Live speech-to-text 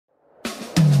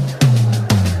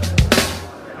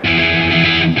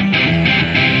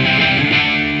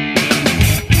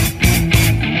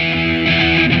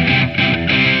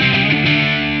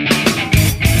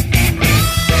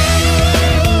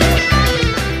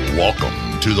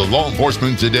Welcome to the Law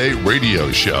Enforcement Today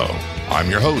radio show. I'm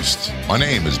your host. My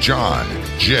name is John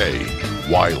J.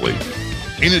 Wiley.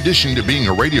 In addition to being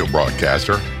a radio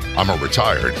broadcaster, I'm a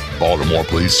retired Baltimore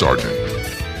police sergeant.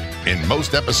 In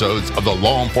most episodes of the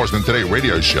Law Enforcement Today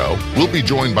radio show, we'll be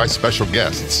joined by special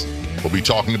guests. We'll be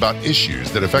talking about issues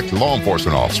that affect law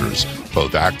enforcement officers,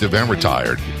 both active and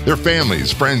retired, their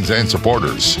families, friends, and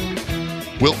supporters.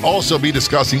 We'll also be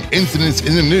discussing incidents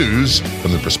in the news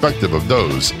from the perspective of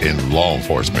those in law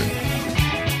enforcement.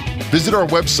 Visit our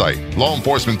website,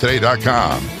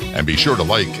 lawenforcementtoday.com, and be sure to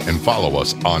like and follow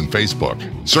us on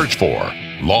Facebook. Search for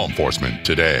Law Enforcement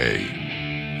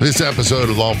Today. This episode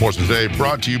of Law Enforcement Today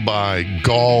brought to you by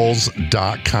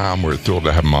Galls.com. We're thrilled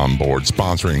to have them on board,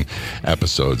 sponsoring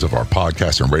episodes of our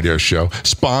podcast and radio show,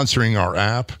 sponsoring our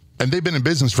app. And they've been in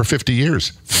business for 50 years.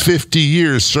 50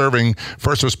 years serving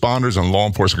first responders and law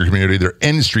enforcement community. They're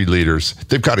industry leaders.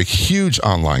 They've got a huge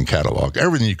online catalog,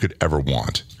 everything you could ever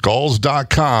want.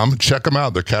 Galls.com, check them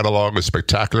out. Their catalog is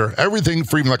spectacular. Everything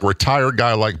from like a retired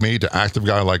guy like me to active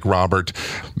guy like Robert,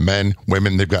 men,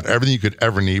 women. They've got everything you could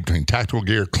ever need between tactical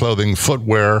gear, clothing,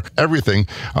 footwear, everything.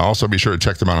 Also be sure to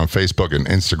check them out on Facebook and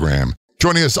Instagram.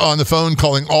 Joining us on the phone,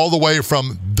 calling all the way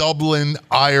from Dublin,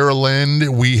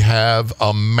 Ireland, we have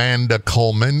Amanda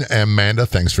Coleman. Amanda,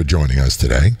 thanks for joining us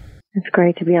today. It's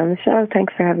great to be on the show.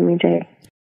 Thanks for having me, Jay.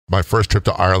 My first trip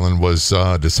to Ireland was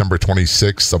December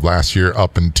 26th of last year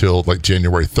up until like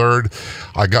January 3rd.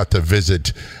 I got to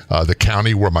visit the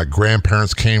county where my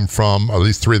grandparents came from, at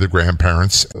least three of the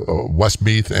grandparents,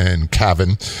 Westmeath and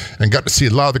Cavan, and got to see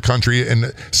a lot of the country,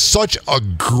 and such a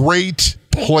great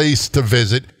place to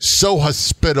visit, so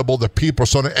hospitable, the people are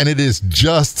so, and it is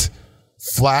just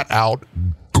flat out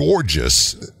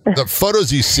gorgeous. The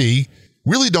photos you see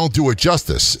really don't do it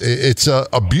justice. It's a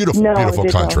beautiful, beautiful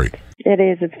country. Don't. It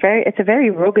is. It's a very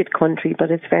rugged country,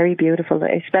 but it's very beautiful,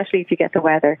 especially if you get the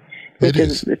weather.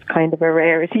 It's kind of a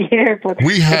rarity here. But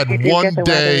we had one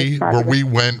day where we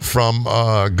went from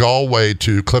Galway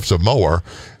to Cliffs of Moher,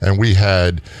 and we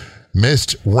had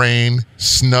mist, rain,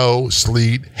 snow,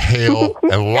 sleet, hail,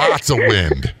 and lots of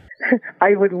wind.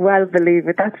 I would well believe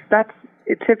it. That's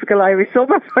a typical Irish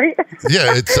summer, right?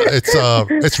 Yeah,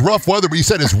 it's rough weather, but you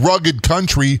said it's rugged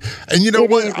country, and you know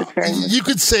what? You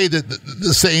could say that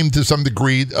the same to some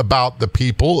degree about the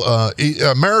people.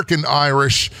 American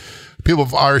Irish, people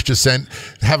of Irish descent,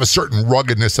 have a certain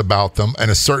ruggedness about them and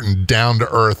a certain down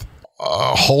to earth,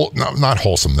 not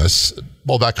wholesomeness.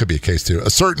 Well, that could be a case too.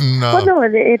 A certain. Well, no,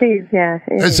 it is. Yeah,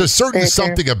 there's a certain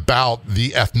something about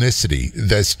the ethnicity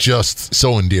that's just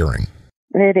so endearing.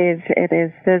 It is.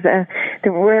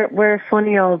 We're a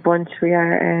funny old bunch. We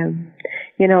are.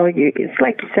 It's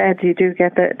like you said, you do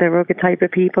get the rugged type of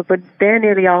people, but they're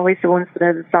nearly always the ones that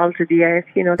are the salt of the earth.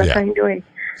 You know, that kind of way.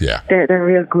 Yeah, they're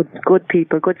real good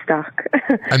people, good stock.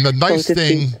 And the nice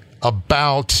thing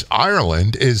about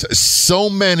Ireland is so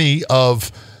many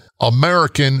of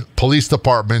American police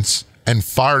departments and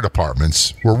fire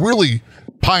departments were really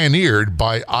pioneered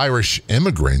by Irish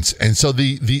immigrants. And so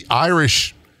the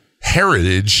Irish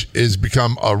heritage has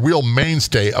become a real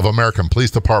mainstay of American police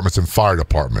departments and fire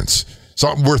departments.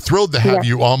 So we're thrilled to have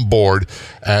you on board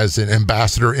as an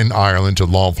ambassador in Ireland to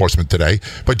Law Enforcement Today.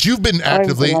 But you've been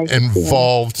actively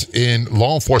involved in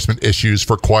law enforcement issues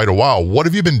for quite a while. What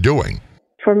have you been doing?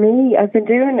 For me, I've been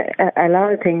doing a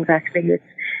lot of things, actually.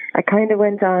 I kind of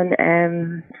went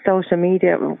on social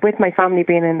media with my family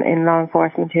being in law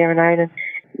enforcement here in Ireland.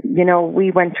 You know, we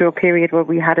went through a period where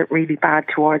we had it really bad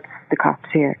towards the cops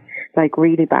here, like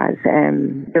really bad.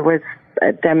 There was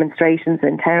demonstrations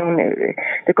in town.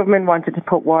 The government wanted to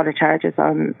put water charges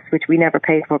on, which we never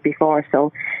paid for before.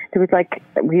 So there was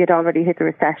we had already hit the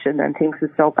recession and things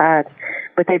were so bad.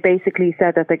 But they basically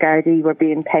said that the Gardaí were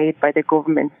being paid by the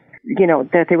government. You know,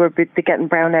 that they were getting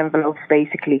brown envelopes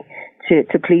basically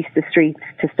to police the streets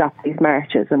to stop these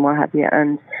marches and what have you.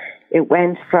 And it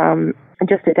went from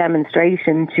just a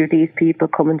demonstration to these people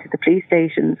coming to the police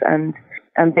stations and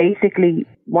basically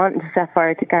wanting to set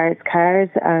fire to guards' cars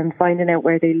and finding out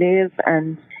where they live.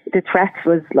 And the threats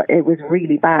was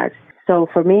really bad. So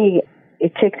for me,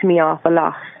 it ticked me off a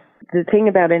lot. The thing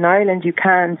about in Ireland, you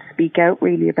can't speak out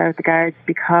really about the guards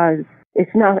because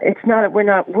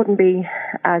wouldn't be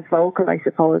as vocal, I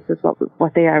suppose, as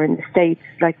what they are in the States.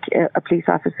 Like a police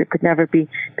officer could never be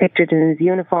pictured in his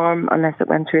uniform unless it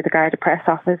went through the Garda press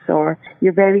office, or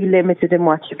you're very limited in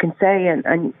what you can say.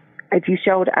 And if you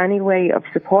showed any way of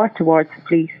support towards the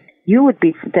police, you would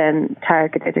be then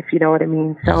targeted, if you know what I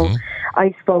mean. So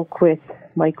I spoke with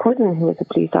my cousin who was a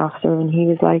police officer, and he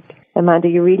was like, Amanda,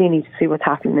 you really need to see what's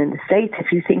happening in the States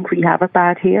if you think we have it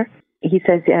bad here. He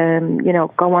says,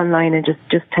 go online and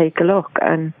just take a look.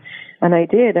 And And I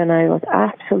did, and I was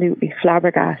absolutely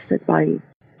flabbergasted by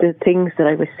the things that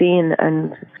I was seeing.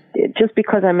 And just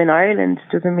because I'm in Ireland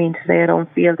doesn't mean to say I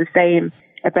don't feel the same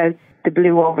about the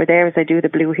blue over there as I do the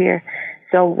blue here.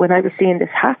 So when I was seeing this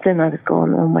happen, I was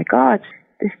going, oh my God,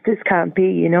 this can't be,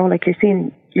 you know, like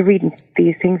you're reading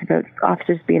these things about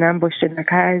officers being ambushed in their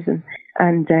cars and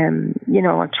you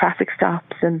know, on traffic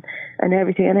stops and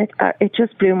everything. And it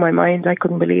just blew my mind. I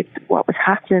couldn't believe what was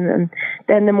happening. And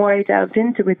then the more I delved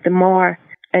into it, the more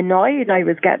annoyed I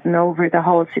was getting over the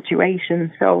whole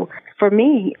situation. So for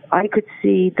me, I could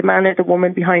see the man or the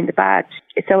woman behind the badge.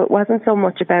 So it wasn't so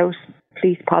much about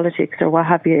police politics or what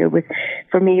have you.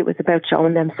 For me, it was about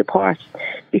showing them support,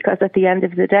 because at the end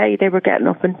of the day, they were getting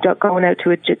up and going out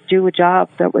to do a job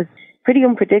that was pretty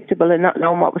unpredictable and not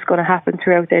knowing what was going to happen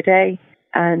throughout their day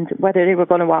and whether they were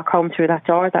going to walk home through that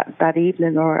door that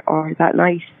evening or that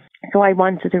night. So I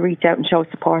wanted to reach out and show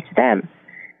support to them.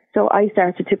 So I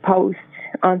started to post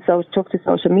took to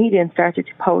social media and started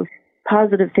to post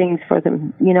positive things for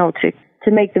them, you know,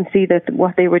 to make them see that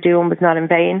what they were doing was not in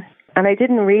vain. And I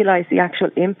didn't realize the actual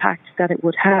impact that it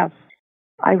would have.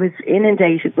 I was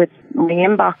inundated with my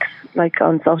inbox, like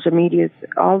on social media,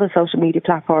 all the social media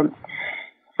platforms,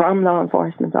 from law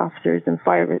enforcement officers and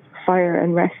fire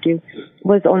and rescue,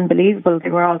 was unbelievable. They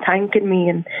were all thanking me,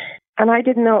 and I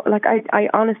didn't know, like I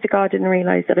honest to God didn't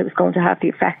realize that it was going to have the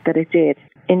effect that it did.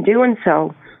 In doing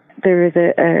so, there is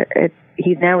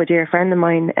he's now a dear friend of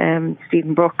mine,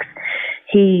 Stephen Brooks.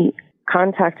 He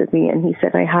contacted me and he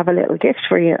said, I have a little gift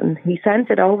for you, and he sent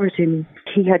it over to me.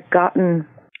 He had gotten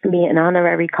me an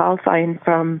honorary call sign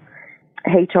from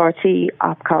HRT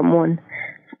Ofcom 1,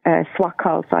 a SWAT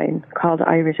call sign called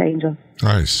Irish Angel.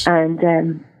 Nice.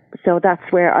 And so that's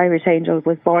where Irish Angel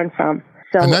was born from.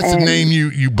 So, and that's the name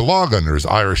you blog under, is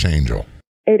Irish Angel.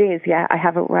 It is, yeah. I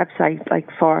have a website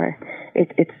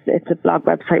it's a blog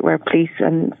website where police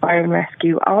and fire and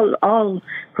rescue, all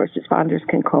first responders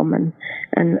can come and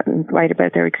write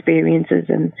about their experiences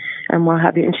and what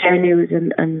have you, and share news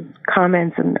and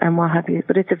comments and what have you.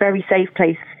 But it's a very safe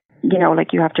place, you know,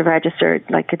 like you have to register,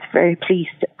 like it's very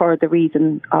policed for the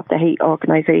reason of the hate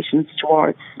organisations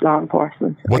towards law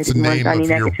enforcement. What's the name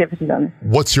of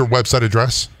what's your website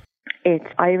address? It's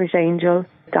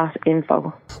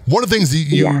irishangel.info. One of the things that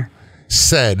you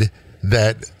said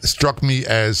that struck me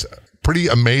as pretty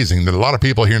amazing that a lot of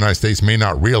people here in the United States may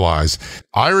not realize,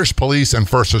 Irish police and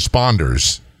first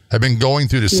responders have been going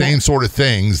through the same sort of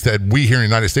things that we here in the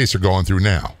United States are going through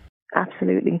now.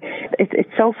 Absolutely. It's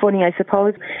so funny. I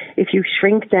suppose if you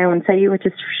shrink down, say you were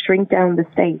to shrink down the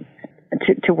states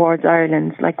towards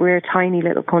Ireland, like we're a tiny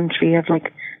little country of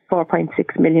like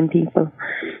 4.6 million people.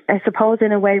 I suppose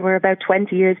in a way we're about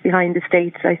 20 years behind the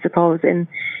States, I suppose, in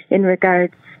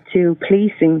regards to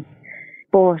policing.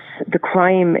 But the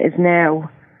crime is now,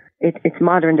 it's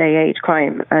modern day age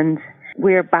crime, and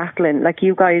we're battling. Like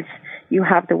you guys, you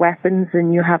have the weapons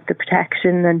and you have the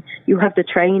protection and you have the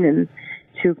training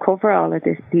to cover all of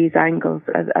these angles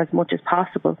as much as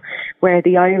possible, where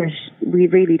the Irish, we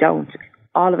really don't.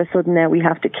 All of a sudden now we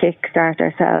have to kickstart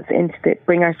ourselves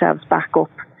bring ourselves back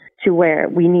up to where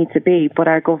we need to be, but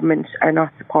our government are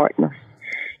not supporting us.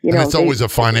 And it's always a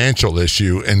financial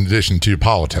issue in addition to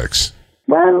politics.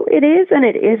 Well, it is and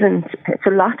it isn't. It's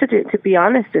a lot to do, to be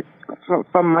honest,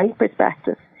 from my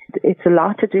perspective. It's a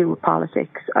lot to do with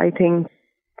politics. I think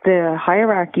the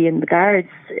hierarchy in the guards,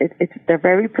 they're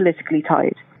very politically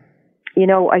tied. You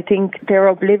know, I think they're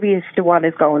oblivious to what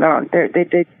is going on.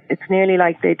 It's nearly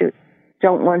like they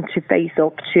don't want to face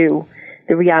up to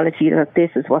the reality that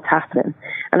this is what's happening.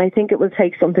 And I think it will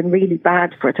take something really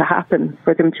bad for it to happen,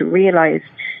 for them to realise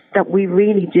that we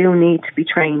really do need to be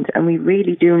trained and we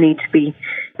really do need to be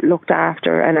looked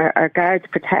after and our guards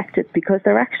protected, because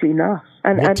they're actually not.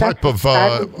 What type of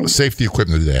safety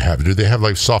equipment do they have? Do they have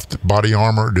like soft body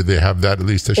armor? Do they have that at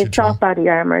least? It's soft body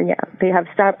armor, yeah. They have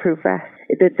stab-proof vests.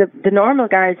 The normal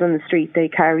guards on the street, they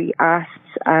carry asps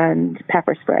and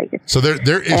pepper spray. So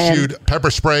they're issued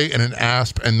pepper spray and an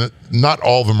asp, and not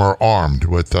all of them are armed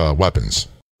with weapons.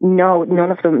 No,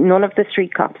 none of them. None of the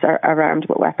street cops are armed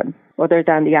with weapons, other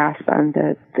than the asp and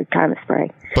the can of spray.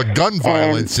 But gun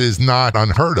violence is not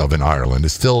unheard of in Ireland.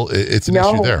 It's an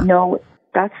issue there. No,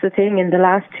 that's the thing. In the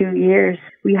last 2 years,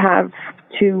 we have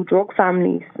 2 drug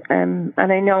families, and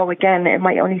I know again it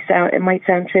might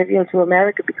sound trivial to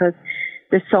America because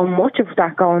there's so much of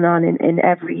that going on in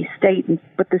every state,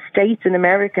 but the states in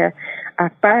America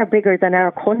are far bigger than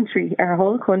our country, our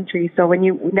whole country. So when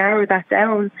you narrow that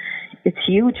down, it's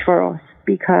huge for us,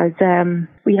 because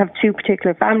we have 2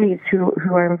 particular families who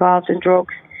are involved in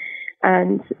drugs,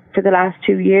 and for the last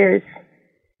 2 years,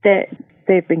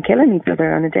 they've been killing each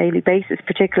other on a daily basis,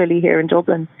 particularly here in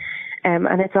Dublin.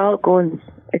 And it's all guns.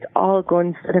 It's all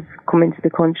guns that have come into the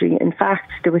country. In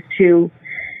fact, there was 2,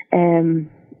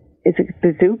 is it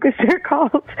bazookas they're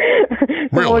called?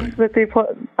 The ones that they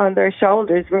put on their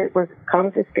shoulders were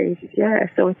confiscated. Yeah,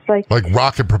 so it's like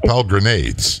rocket-propelled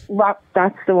grenades.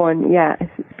 That's the one, yeah.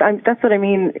 That's what I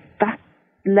mean. That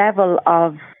level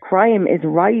of crime is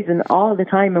rising all the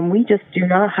time, and we just do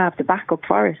not have the backup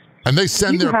for it. And they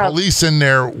send their police in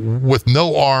there with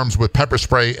no arms, with pepper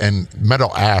spray and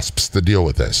metal asps to deal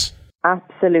with this.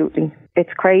 Absolutely.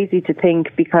 It's crazy to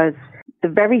think, because the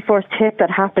very first hit that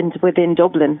happened within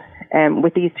Dublin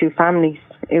with these 2 families,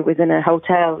 it was in a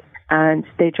hotel, and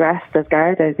they dressed as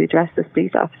Garda, they dressed as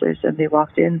police officers, and they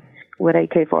walked in with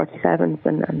AK-47s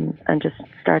and just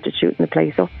started shooting the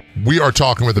place up. We are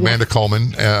talking with Amanda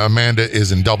Coleman. Amanda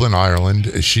is in Dublin,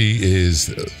 Ireland. She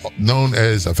is known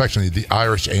as affectionately the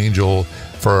Irish Angel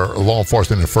for law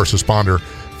enforcement and first responder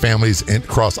families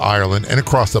across Ireland and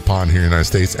across the pond here in the United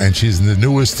States. And she's the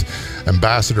newest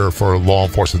ambassador for law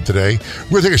enforcement today.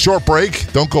 We're going to take a short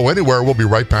break. Don't go anywhere. We'll be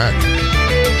right back.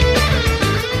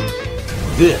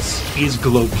 This is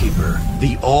Globekeeper,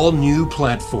 the all-new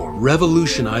platform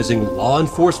revolutionizing law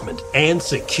enforcement and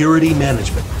security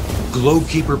management.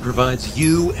 Globekeeper provides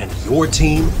you and your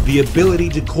team the ability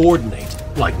to coordinate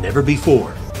like never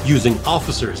before using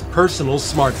officers' personal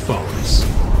smartphones.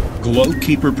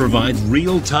 Globekeeper provides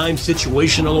real-time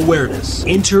situational awareness,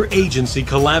 interagency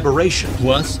collaboration,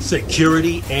 plus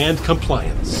security and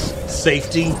compliance.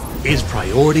 Safety is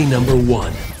priority number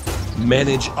 1.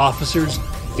 Manage officers,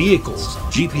 vehicles,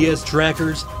 GPS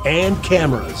trackers, and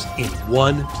cameras in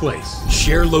one place.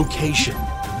 Share location,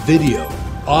 video,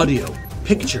 audio,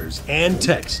 pictures, and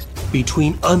text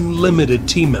between unlimited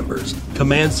team members,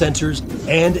 command centers,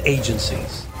 and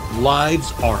agencies.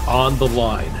 Lives are on the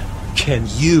line. Can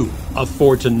you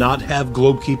afford to not have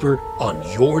Globekeeper on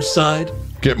your side?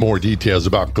 Get more details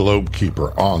about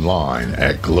Globekeeper online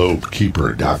at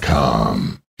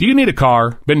globekeeper.com. Do you need a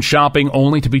car? Been shopping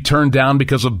only to be turned down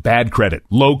because of bad credit,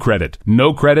 low credit,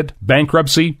 no credit,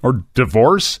 bankruptcy, or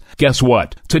divorce? Guess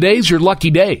what? Today's your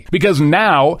lucky day, because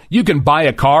now you can buy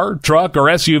a car, truck, or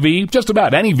SUV, just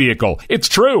about any vehicle. It's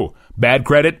true. Bad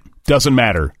credit doesn't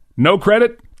matter. No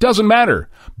credit doesn't matter.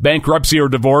 Bankruptcy or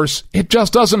divorce, it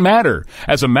just doesn't matter.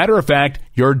 As a matter of fact,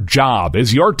 your job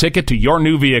is your ticket to your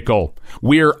new vehicle.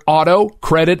 We're Auto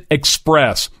Credit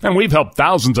Express, and we've helped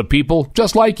thousands of people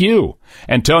just like you.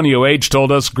 Antonio H.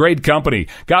 told us, great company,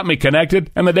 got me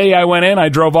connected, and the day I went in, I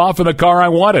drove off in the car I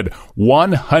wanted.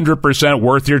 100%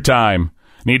 worth your time.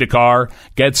 Need a car?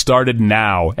 Get started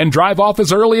now and drive off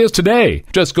as early as today.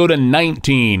 Just go to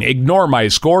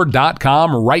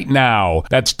 19ignoremyscore.com right now.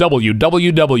 That's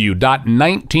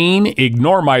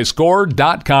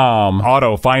www.19ignoremyscore.com.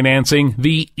 Auto financing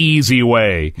the easy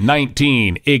way.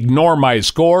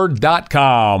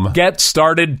 19ignoremyscore.com. Get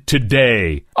started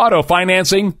today. Auto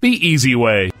financing the easy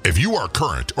way. If you are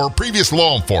current or previous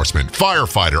law enforcement,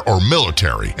 firefighter, or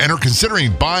military and are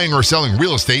considering buying or selling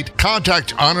real estate,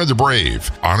 contact Honor the Brave.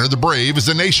 Honor the Brave is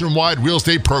a nationwide real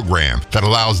estate program that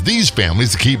allows these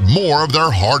families to keep more of their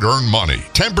hard-earned money.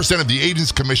 10% of the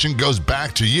agent's commission goes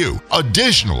back to you.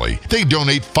 Additionally, they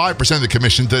donate 5% of the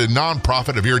commission to the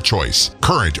nonprofit of your choice.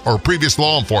 Current or previous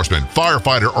law enforcement,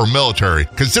 firefighter, or military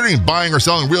considering buying or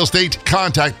selling real estate,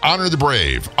 contact Honor the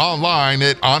Brave online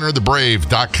at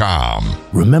honorthebrave.com.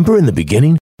 Remember in the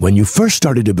beginning, when you first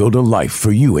started to build a life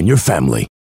for you and your family,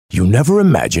 you never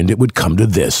imagined it would come to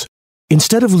this.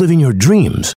 Instead of living your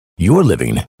dreams, you're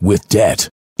living with debt.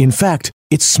 In fact,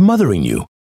 it's smothering you.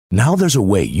 Now there's a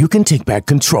way you can take back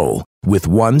control with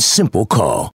one simple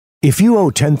call. If you owe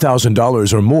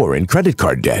 $10,000 or more in credit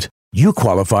card debt, you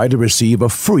qualify to receive a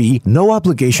free,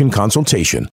 no-obligation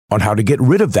consultation on how to get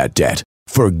rid of that debt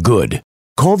for good.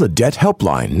 Call the Debt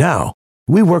Helpline now.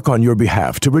 We work on your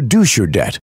behalf to reduce your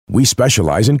debt. We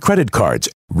specialize in credit cards,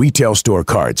 retail store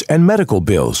cards, and medical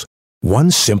bills.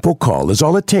 One simple call is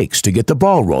all it takes to get the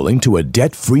ball rolling to a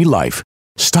debt-free life.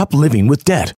 Stop living with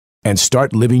debt and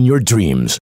start living your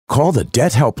dreams. Call the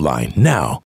Debt Helpline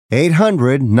now.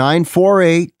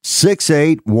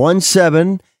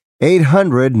 800-948-6817.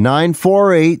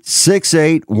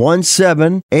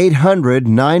 800-948-6817.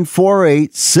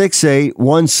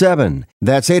 800-948-6817.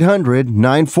 That's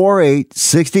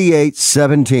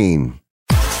 800-948-6817.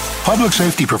 Public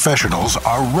safety professionals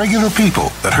are regular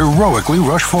people that heroically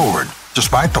rush forward.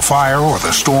 Despite the fire or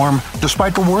the storm,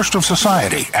 despite the worst of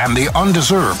society and the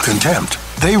undeserved contempt,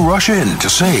 They rush in to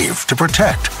save, to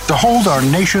protect, to hold our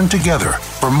nation together.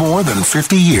 For more than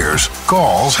 50 years,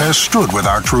 Galls has stood with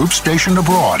our troops stationed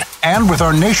abroad and with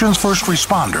our nation's first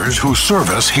responders who serve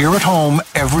us here at home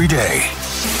every day.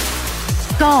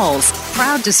 Galls,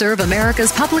 proud to serve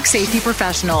America's public safety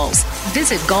professionals.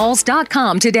 Visit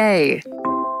galls.com today.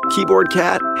 Keyboard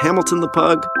Cat, Hamilton the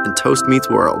Pug, and Toast Meets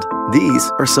World.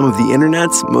 These are some of the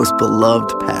internet's most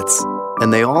beloved pets.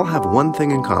 And they all have one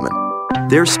thing in common.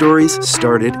 Their stories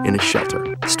started in a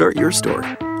shelter. Start your story.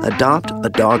 Adopt a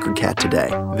dog or cat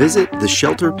today. Visit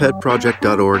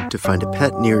theshelterpetproject.org to find a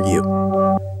pet near you.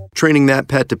 Training that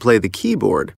pet to play the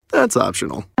keyboard, that's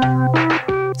optional.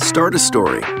 Start a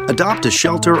story. Adopt a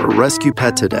shelter or rescue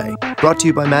pet today. Brought to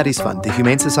you by Maddie's Fund, the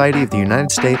Humane Society of the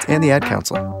United States, and the Ad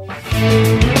Council.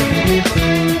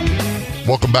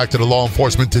 Welcome back to the Law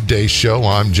Enforcement Today show.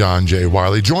 I'm John J.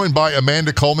 Wiley, joined by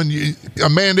Amanda Coleman.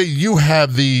 Amanda, you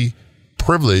have the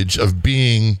privilege of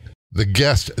being the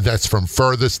guest that's from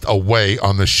furthest away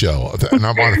on the show. And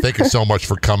I want to thank you so much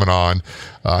for coming on.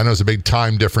 I know there's a big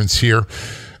time difference here.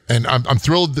 And I'm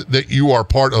thrilled that you are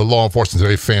part of the Law Enforcement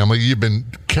Today family. You've been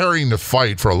carrying the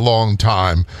fight for a long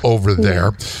time over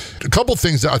there. A couple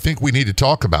things that I think we need to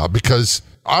talk about, because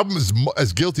I'm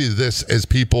as guilty of this as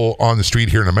people on the street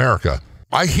here in America.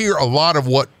 I hear a lot of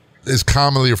what is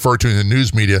commonly referred to in the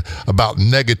news media about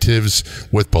negatives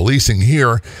with policing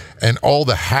here and all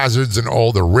the hazards and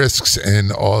all the risks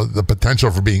and all the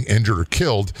potential for being injured or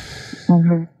killed.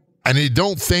 Mm-hmm. And you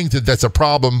don't think that that's a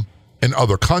problem in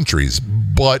other countries,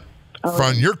 but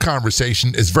from your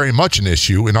conversation, it's very much an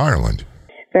issue in Ireland.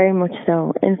 Very much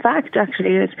so. In fact,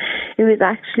 actually, it was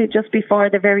actually just before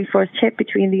the very first hit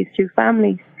between these two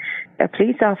families. A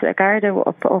police officer, a Garda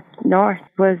up north,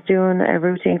 was doing a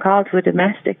routine call to a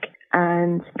domestic,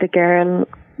 and the girl,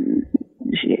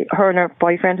 her and her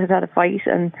boyfriend had had a fight,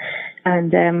 and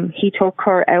he took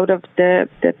her out of the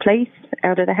place,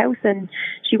 out of the house, and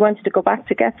she wanted to go back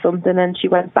to get something, and she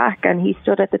went back, and he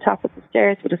stood at the top of the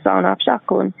stairs with a sawn-off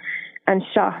shotgun and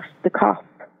shot the cop,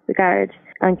 the guard,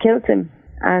 and killed him.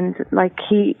 And like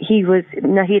he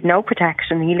had no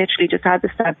protection. He literally just had the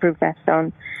stab-proof vest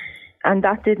on. And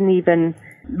that didn't even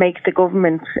make the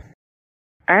government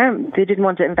armed. They didn't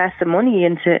want to invest the money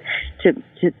into to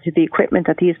the equipment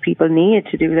that these people need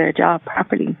to do their job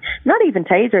properly. Not even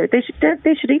taser. They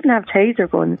should even have taser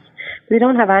guns. They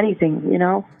don't have anything, you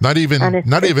know. Not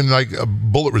even like a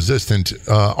bullet-resistant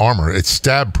armor. It's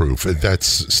stab-proof.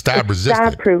 That's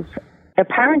stab-resistant. Stab-proof.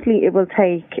 Apparently, it will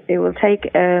take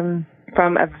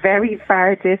from a very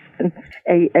far distance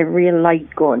a real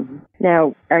light gun.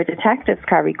 Now, our detectives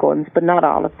carry guns, but not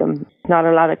all of them. Not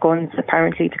a lot of guns,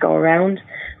 apparently, to go around,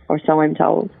 or so I'm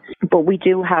told. But we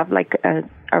do have like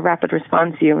a rapid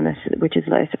response unit, which is,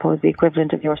 I suppose, the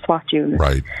equivalent of your SWAT unit.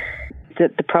 Right.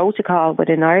 The protocol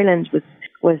within Ireland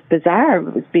was bizarre.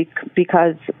 It was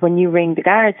because when you ring the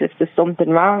guards, if there's something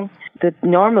wrong, the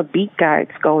normal beat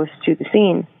guards goes to the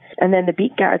scene. And then the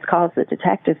beat guards calls the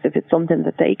detectives if it's something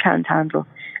that they can't handle.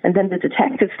 And then the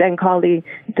detectives then call the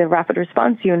rapid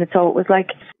response unit. So it was like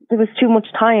there was too much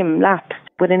time lapsed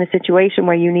within a situation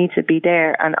where you need to be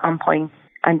there and on point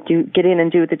and get in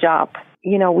and do the job.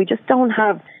 You know, we just don't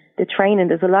have the training.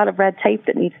 There's a lot of red tape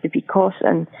that needs to be cut.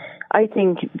 And I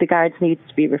think the guards need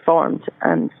to be reformed,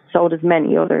 and so does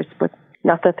many others. But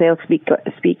not that they'll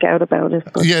speak out about it.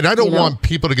 But, yeah, and I don't want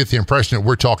people to get the impression that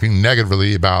we're talking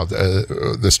negatively about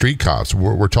the street cops.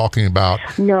 We're talking about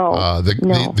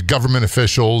the government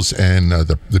officials and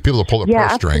the people that pull the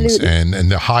purse strings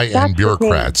and the high-end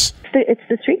bureaucrats. It's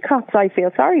the street cops I feel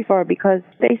sorry for, because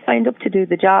they signed up to do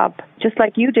the job just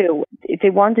like you do. If they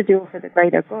want to do it for the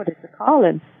greater good, it's a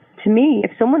calling. To me,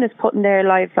 if someone is putting their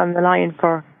lives on the line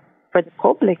for the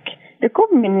public, the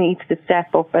government needs to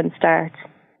step up and start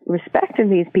respecting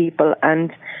these people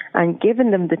and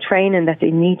giving them the training that they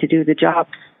need to do the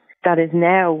jobs that is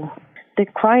now. The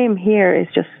crime here is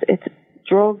just, it's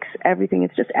drugs, everything.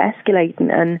 It's just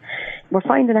escalating, and we're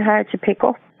finding it hard to pick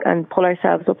up and pull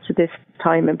ourselves up to this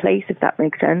time and place, if that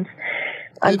makes sense.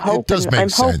 I'm hoping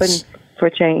for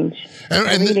change. And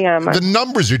I really am. The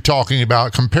numbers you're talking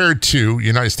about compared to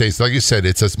United States, like you said,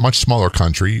 it's a much smaller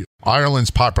country.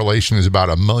 Ireland's population is about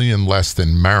 1 million less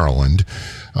than Maryland.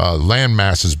 Land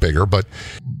mass is bigger, but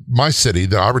my city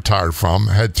that I retired from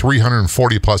had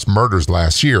 340 plus murders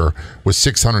last year with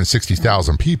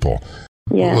 660,000 people.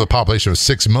 Yeah. With a population of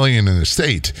 6 million in the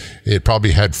state, it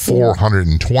probably had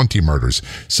 420 murders.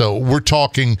 So we're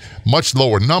talking much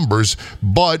lower numbers,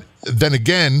 but then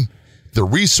again, the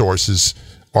resources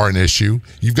are an issue.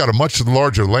 You've got a much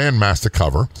larger land mass to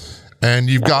cover, and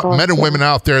you've got men and women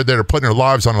out there that are putting their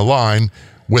lives on the line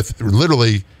with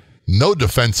literally no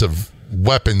defensive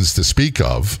weapons to speak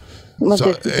of. Well,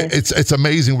 so it's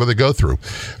amazing what they go through.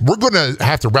 We're going to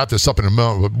have to wrap this up in a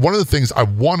moment, but one of the things I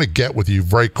want to get with you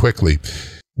very quickly,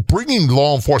 bringing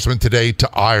law enforcement today to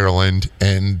Ireland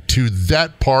and to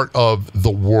that part of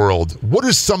the world, what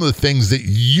are some of the things that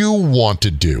you want to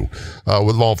do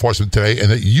with law enforcement today and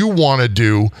that you want to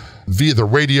do via the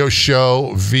radio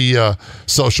show, via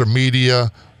social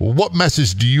media? What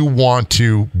message do you want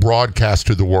to broadcast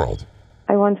to the world?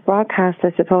 I want to broadcast,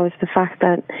 I suppose, the fact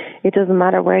that it doesn't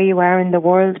matter where you are in the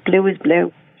world, blue is blue.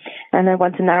 And I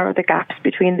want to narrow the gaps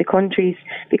between the countries,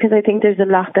 because I think there's a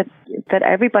lot that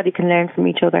everybody can learn from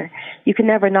each other. You can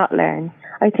never not learn.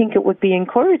 I think it would be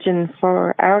encouraging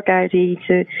for our Gardaí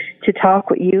to talk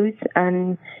with youth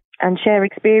and share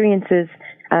experiences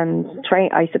and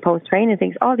training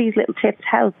things. All these little tips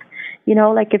help. You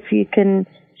know, like if you can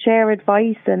share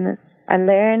advice and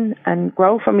learn and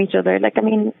grow from each other,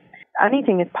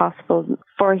 anything is possible.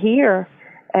 For here,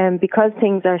 because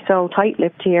things are so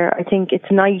tight-lipped here, I think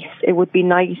it would be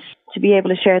nice to be able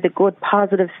to share the good,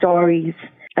 positive stories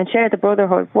and share the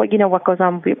brotherhood, what goes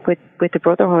on with the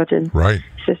brotherhood and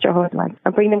sisterhood,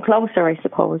 and bring them closer, I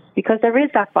suppose, because there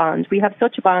is that bond. We have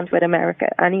such a bond with America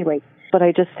anyway. But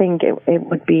I just think it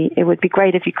would be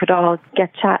great if you could all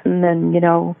get chatting and,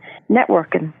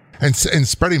 networking. And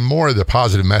spreading more of the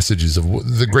positive messages of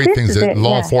the great things that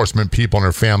law enforcement people and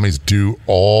their families do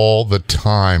all the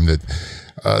time that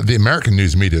the American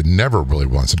news media never really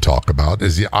wants to talk about.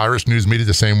 Is the Irish news media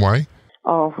the same way?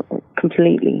 Oh,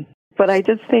 completely. But I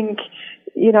just think,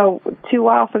 too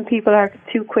often people are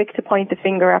too quick to point the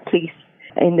finger at police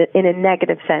in a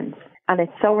negative sense. And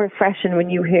it's so refreshing when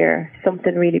you hear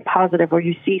something really positive or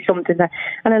you see something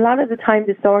and a lot of the time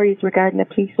the stories regarding the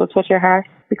police will touch your heart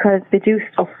because they do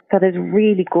stuff that is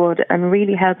really good and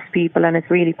really helps people and it's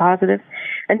really positive.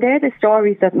 And they're the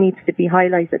stories that needs to be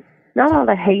highlighted, not all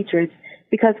the hatred,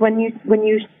 because when you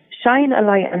shine a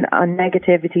light on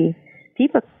negativity,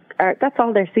 people that's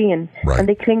all they're seeing, and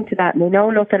they cling to that and they know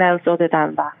nothing else other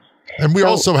than that. And we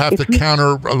also have to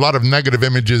counter a lot of negative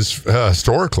images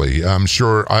historically. I'm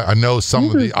sure I know some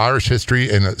of the Irish history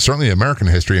and certainly American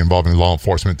history involving law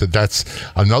enforcement, that's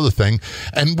another thing.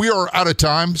 And we are out of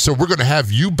time, so we're going to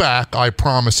have you back, I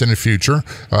promise, in the future.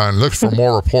 And look for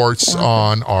more reports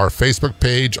on our Facebook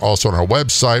page, also on our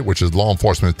website, which is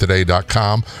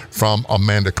lawenforcementtoday.com, from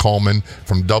Amanda Coleman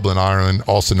from Dublin, Ireland,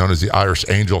 also known as the Irish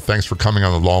Angel. Thanks for coming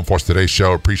on the Law Enforcement Today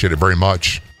show. Appreciate it very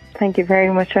much. Thank you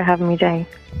very much for having me, Jay.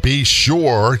 Be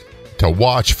sure to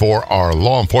watch for our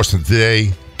Law Enforcement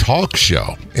Today talk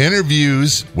show.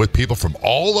 Interviews with people from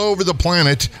all over the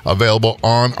planet available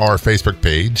on our Facebook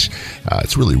page.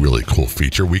 It's a really, really cool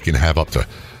feature. We can have up to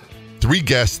 3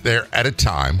 guests there at a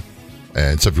time.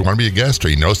 And so if you want to be a guest or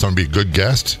you know someone to be a good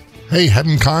guest, hey, have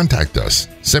them contact us.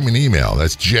 Send me an email.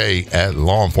 That's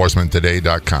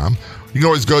jay@lawenforcementtoday.com. You can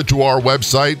always go to our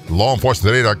website,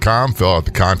 lawenforcementtoday.com, fill out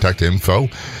the contact info,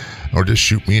 or just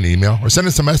shoot me an email or send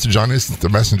us a message on the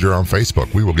messenger on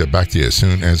Facebook. We will get back to you as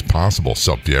soon as possible.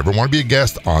 So if you ever want to be a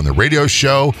guest on the radio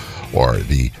show or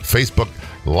the Facebook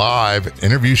Live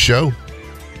interview show,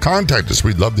 contact us.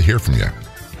 We'd love to hear from you.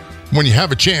 When you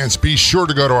have a chance, be sure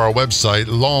to go to our website,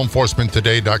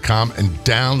 lawenforcementtoday.com, and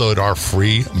download our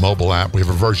free mobile app. We have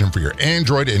a version for your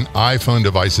Android and iPhone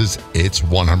devices. It's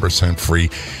 100% free.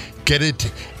 Get it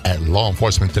at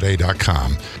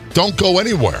lawenforcementtoday.com. Don't go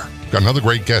anywhere. Got another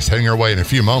great guest heading our way in a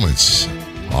few moments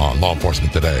on Law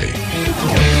Enforcement Today.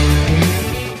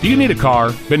 Do you need a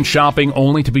car? Been shopping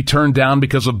only to be turned down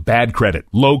because of bad credit,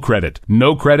 low credit,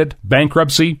 no credit,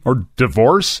 bankruptcy, or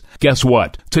divorce? Guess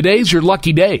what? Today's your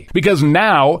lucky day, because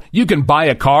now you can buy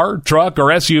a car, truck, or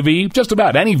SUV, just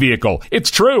about any vehicle. It's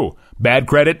true. Bad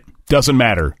credit doesn't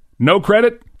matter. No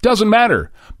credit doesn't matter.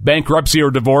 Bankruptcy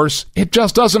or divorce, it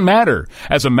just doesn't matter.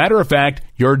 As a matter of fact,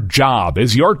 your job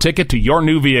is your ticket to your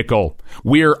new vehicle.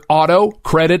 We're Auto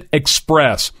Credit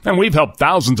Express, and we've helped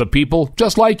thousands of people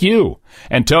just like you.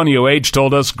 Antonio H.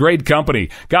 told us, great company,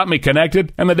 got me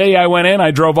connected, and the day I went in, I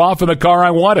drove off in the car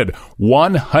I wanted.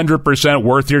 100%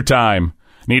 worth your time.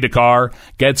 Need a car?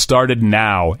 Get started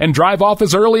now and drive off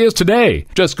as early as today.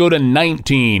 Just go to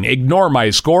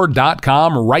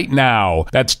 19ignoremyscore.com right now.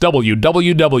 That's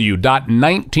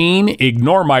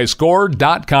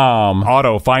www.19ignoremyscore.com.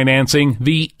 Auto financing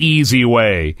the easy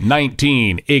way.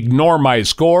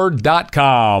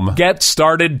 19ignoremyscore.com. Get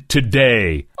started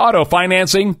today. Auto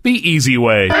financing the easy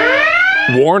way.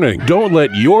 Warning, don't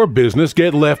let your business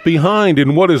get left behind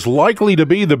in what is likely to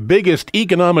be the biggest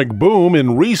economic boom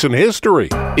in recent history.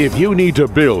 If you need to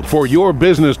build for your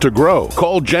business to grow,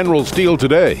 call General Steel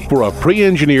today for a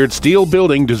pre-engineered steel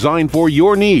building designed for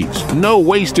your needs. No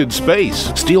wasted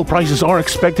space. Steel prices are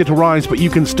expected to rise, but you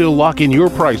can still lock in your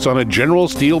price on a General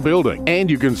Steel building. And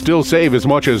you can still save as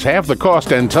much as half the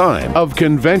cost and time of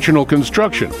conventional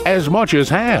construction. As much as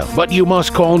half. But you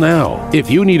must call now.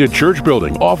 If you need a church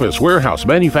building, office, warehouse,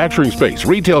 manufacturing space,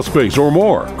 retail space, or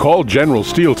more, call General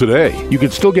Steel today. You can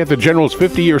still get the General's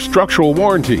 50-year structural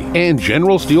warranty and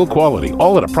General Steel quality,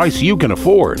 all at a price you can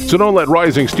afford. So don't let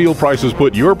rising steel prices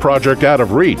put your project out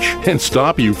of reach and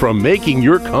stop you from making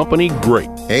your company great.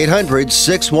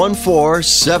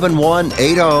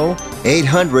 800-614-7180.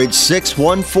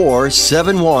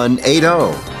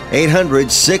 800-614-7180.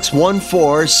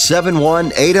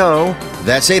 800-614-7180.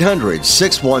 That's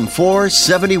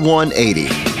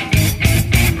 800-614-7180.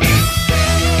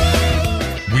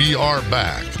 We are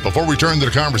back. Before we turn to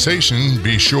the conversation,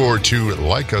 be sure to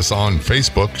like us on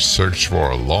Facebook, search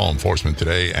for Law Enforcement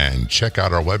Today, and check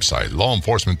out our website,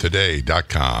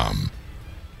 lawenforcementtoday.com.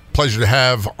 Pleasure to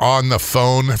have on the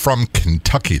phone from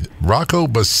Kentucky, Rocco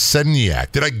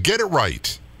Bosenyak. Did I get it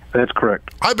right? That's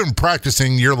correct. I've been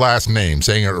practicing your last name,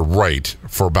 saying it right,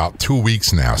 for about 2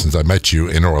 weeks now since I met you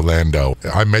in Orlando.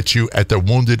 I met you at the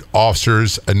Wounded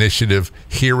Officers Initiative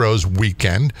Heroes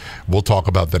Weekend. We'll talk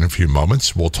about that in a few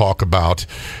moments. We'll talk about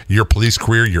your police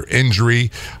career, your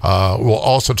injury. We'll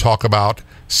also talk about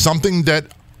something that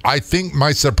I think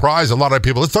might surprise a lot of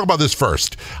people. Let's talk about this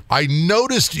first. I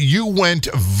noticed you went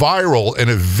viral in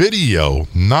a video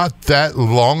not that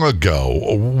long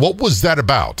ago. What was that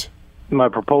about? My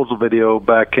proposal video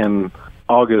back in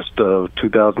August of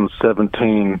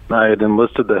 2017, I had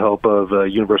enlisted the help of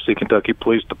University of Kentucky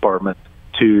Police Department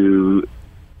to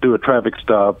do a traffic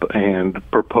stop and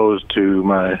propose to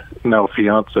my now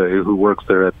fiance who works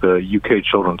there at the UK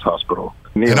Children's Hospital.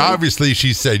 And obviously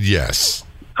she said yes.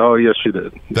 Oh, yes, she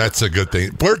did. That's a good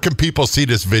thing. Where can people see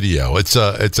this video? It's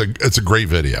a great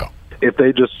video. If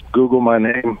they just Google my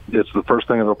name, it's the first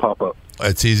thing that'll pop up.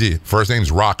 It's easy. First name's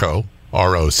Rocco.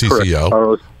 R-O-C-C-O. Correct.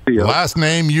 R-O-C-C-O. Last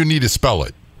name, you need to spell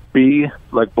it. B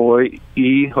like boy,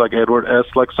 E like Edward, S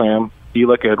like Sam, E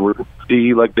like Edward,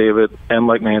 D like David, N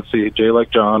like Nancy, J like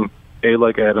John, A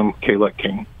like Adam, K like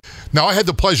King. Now, I had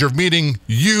the pleasure of meeting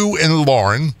you and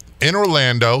Lauren in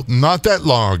Orlando not that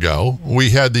long ago.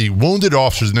 We had the Wounded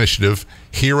Officers Initiative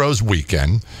Heroes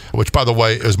Weekend, which, by the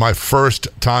way, is my first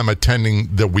time attending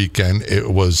the weekend.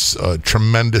 It was a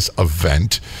tremendous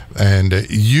event. And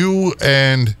you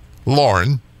and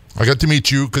Lauren, I got to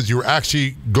meet you because you were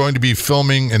actually going to be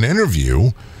filming an interview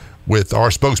with our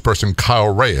spokesperson,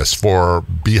 Kyle Reyes, for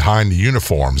Behind the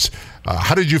Uniforms.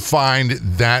 How did you find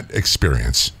that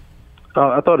experience?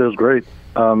 I thought it was great.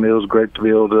 It was great to be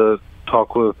able to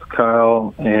talk with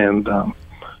Kyle and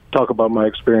talk about my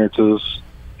experiences,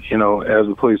 as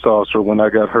a police officer when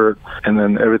I got hurt, and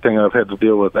then everything I've had to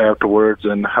deal with afterwards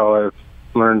and how I've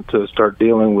learned to start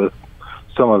dealing with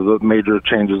some of the major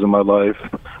changes in my life.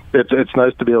 It's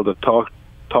nice to be able to talk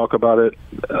about it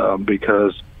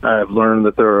because I've learned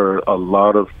that there are a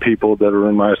lot of people that are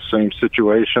in my same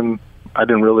situation. I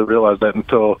didn't really realize that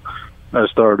until I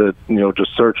started,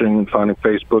 just searching and finding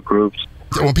Facebook groups.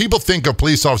 When people think of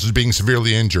police officers being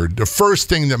severely injured, the first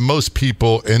thing that most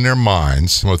people in their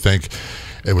minds will think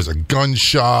it was a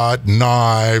gunshot,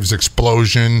 knives,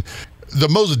 explosion. The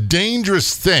most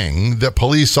dangerous thing that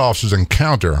police officers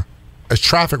encounter is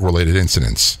traffic-related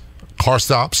incidents, car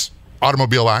stops,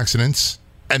 automobile accidents,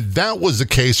 and that was the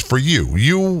case for you.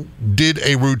 You did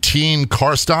a routine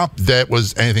car stop that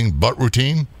was anything but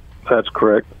routine? That's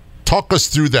correct. Talk us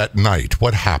through that night.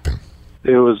 What happened?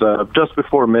 It was just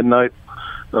before midnight,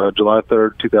 July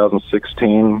 3rd,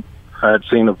 2016. I had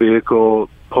seen a vehicle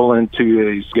pull into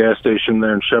a gas station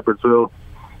there in Shepherdsville.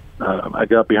 I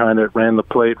got behind it, ran the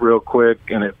plate real quick,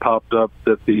 and it popped up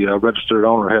that the registered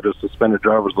owner had a suspended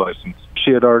driver's license.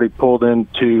 She had already pulled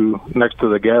into next to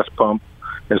the gas pump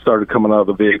and started coming out of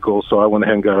the vehicle, so I went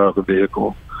ahead and got out of the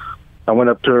vehicle. I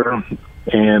went up to her,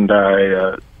 and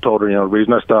I told her, the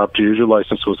reason I stopped you is your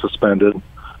license was suspended.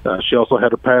 She also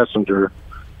had a passenger.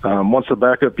 Once the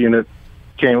backup unit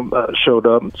showed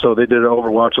up, so they did an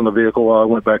overwatch on the vehicle while I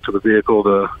went back to the vehicle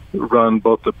to run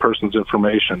both the person's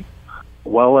information.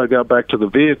 While I got back to the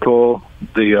vehicle, one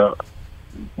of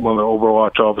the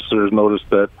overwatch officers noticed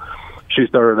that she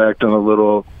started acting a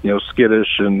little,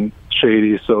 skittish and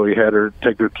shady, so he had her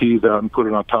take her keys out and put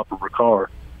it on top of her car.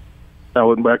 I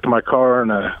went back to my car,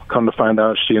 and I come to find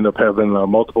out she ended up having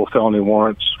multiple felony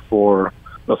warrants for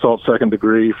assault second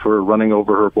degree, for running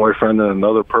over her boyfriend and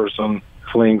another person,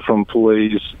 fleeing from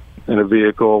police in a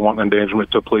vehicle, wanton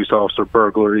endangerment to a police officer,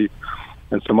 burglary,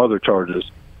 and some other charges.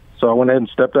 So I went ahead and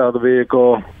stepped out of the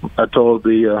vehicle. I told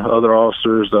the other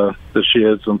officers that she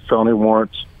had some felony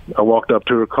warrants. I walked up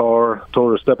to her car,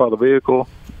 told her to step out of the vehicle,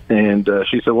 and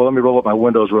she said, well, let me roll up my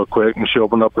windows real quick. And she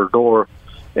opened up her door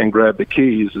and grabbed the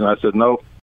keys. And I said, nope.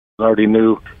 I already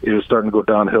knew it was starting to go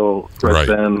downhill right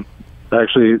then. I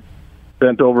actually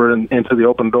bent over into the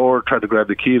open door, tried to grab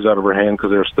the keys out of her hand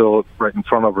because they were still right in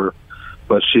front of her.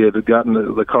 But she had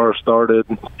gotten the car started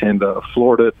and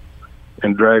floored it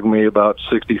and dragged me about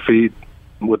 60 feet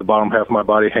with the bottom half of my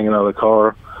body hanging out of the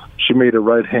car. She made a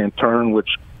right-hand turn, which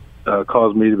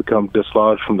caused me to become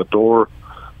dislodged from the door.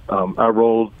 I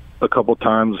rolled a couple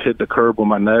times, hit the curb with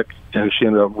my neck, and she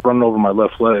ended up running over my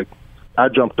left leg. I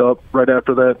jumped up right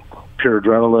after that, pure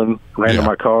adrenaline, ran to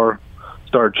my car,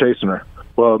 started chasing her.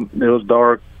 Well, it was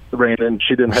dark, rain, and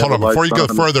she didn't have Hold on, before you go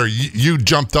on. further, you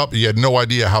jumped up, you had no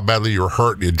idea how badly you were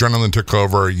hurt, the adrenaline took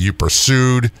over, you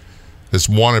pursued this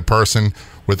wanted person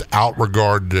without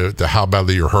regard to how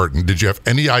badly you're hurt. And did you have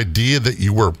any idea that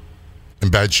you were in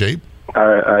bad shape?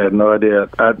 I had no idea.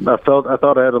 I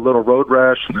thought I had a little road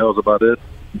rash, and that was about it.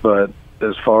 But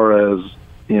as far as,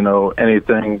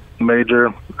 anything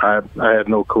major, I had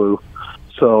no clue.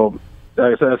 So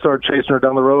like I said, I started chasing her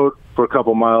down the road for a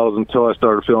couple miles until I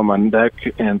started feeling my neck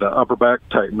and upper back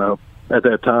tighten up. At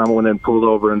that time, I went and pulled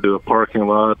over into a parking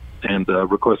lot and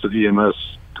requested EMS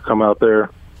to come out there.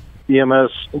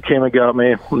 EMS came and got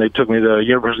me, and they took me to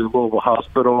University of Louisville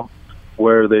Hospital,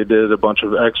 where they did a bunch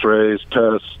of x-rays,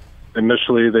 tests.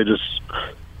 Initially, they just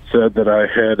said that I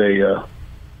had a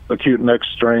acute neck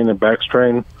strain and back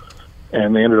strain,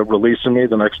 and they ended up releasing me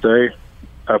the next day.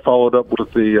 I followed up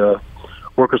with the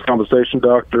workers' compensation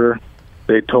doctor.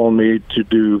 They told me to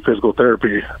do physical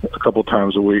therapy a couple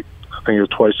times a week. I think it was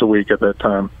twice a week at that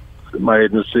time. My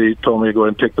agency told me to go ahead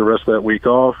and take the rest of that week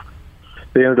off.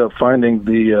 They ended up finding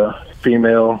the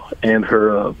female and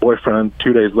her boyfriend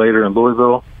 2 days later in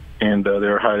Louisville, and they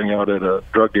were hiding out at a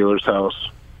drug dealer's house.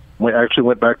 We actually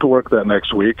went back to work that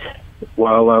next week.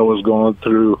 While I was going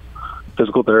through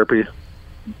physical therapy,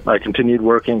 I continued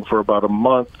working for about a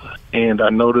month, and I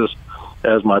noticed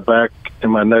as my back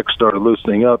and my neck started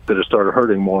loosening up that it started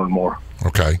hurting more and more.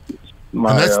 Okay.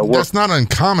 That's not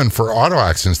uncommon for auto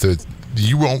accidents that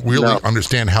you won't really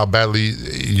understand how badly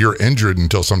you're injured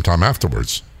until sometime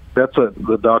afterwards. That's what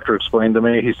the doctor explained to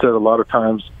me. He said a lot of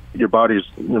times the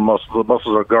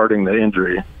muscles are guarding the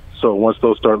injury. So once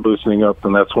those start loosening up,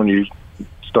 then that's when you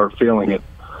start feeling it.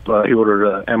 He ordered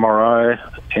an MRI,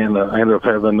 and I ended up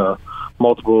having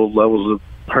multiple levels of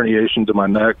herniation to my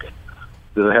neck.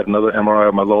 I had another MRI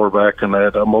on my lower back, and I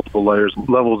had multiple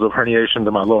levels of herniation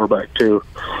to my lower back too.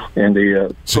 And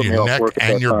so your neck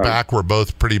and your back were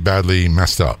both pretty badly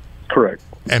messed up. Correct.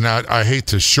 And I hate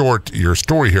to short your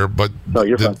story here, but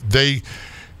they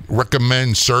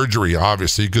recommend surgery,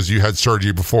 obviously, because you had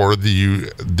surgery before you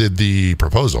did the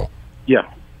proposal.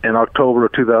 Yeah. In October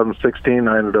of 2016,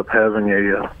 I ended up having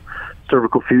a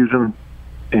cervical fusion,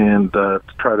 and to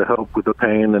try to help with the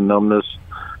pain and numbness,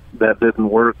 that didn't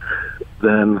work.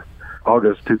 Then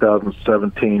August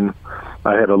 2017,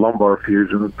 I had a lumbar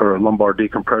fusion or a lumbar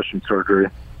decompression surgery.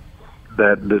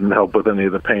 That didn't help with any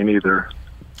of the pain either.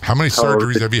 How many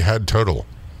surgeries have you had total?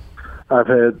 I've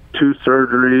had 2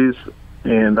 surgeries,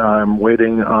 and I'm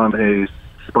waiting on a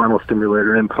spinal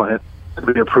stimulator implant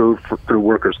to be approved through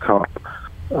workers' comp.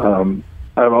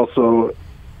 I've also,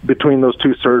 between those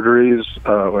 2 surgeries,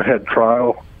 I had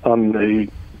trial on the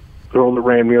girl that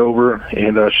ran me over,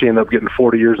 and she ended up getting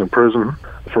 40 years in prison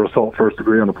for assault first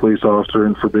degree on a police officer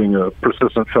and for being a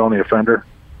persistent felony offender.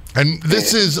 And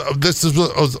this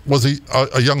was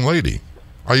a young lady.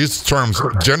 I use terms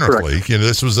generally. Correct.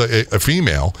 This was a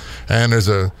female, and there's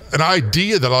an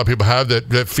idea that a lot of people have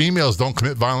that females don't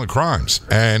commit violent crimes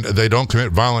and they don't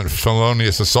commit violent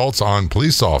felonious assaults on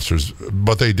police officers,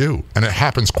 but they do, and it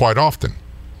happens quite often.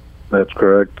 That's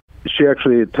correct. She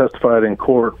actually testified in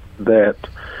court that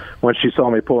when she saw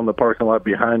me pull in the parking lot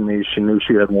behind me, she knew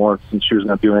she had warrants and she was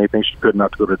going to do anything she could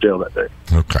not to go to jail that day.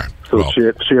 Okay. So she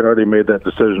had already made that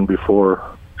decision before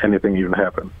anything even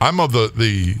happened. I'm of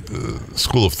the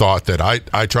school of thought that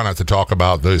I try not to talk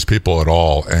about those people at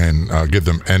all and give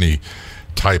them any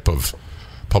type of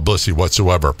publicity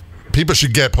whatsoever. People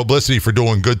should get publicity for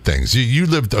doing good things. You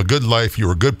lived a good life. You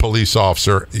were a good police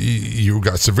officer. You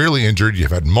got severely injured.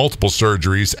 You've had multiple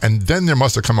surgeries. And then there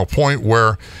must have come a point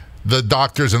where the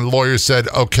doctors and lawyers said,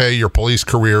 okay, your police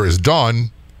career is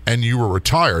done, and you were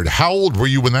retired. How old were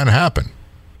you when that happened?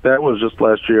 That was just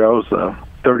last year. I was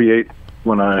 38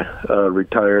 when I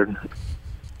retired.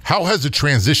 How has the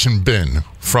transition been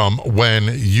from when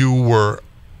you were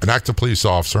an active police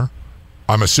officer.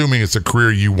 I'm assuming it's a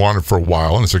career you wanted for a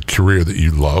while, and it's a career that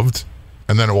you loved,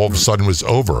 and then all of a sudden was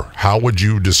over. How would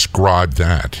you describe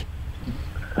that?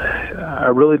 I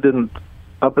really didn't,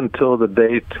 up until the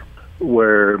date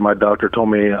where my doctor told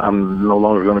me I'm no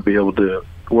longer going to be able to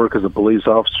work as a police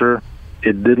officer.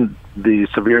 The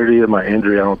severity of my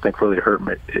injury, I don't think really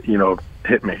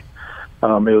hit me. It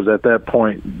was at that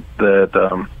point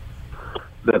that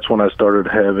that's when I started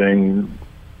having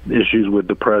issues with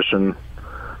depression,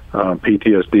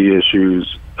 PTSD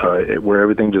issues, where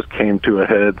everything just came to a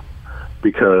head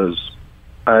because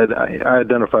I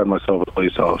identified myself as a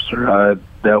police officer.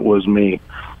 That was me.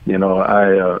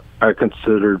 I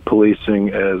considered policing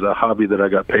as a hobby that I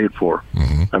got paid for.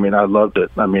 Mm-hmm. I mean, I loved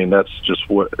it. I mean, that's just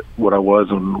what I was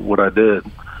and what I did.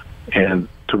 And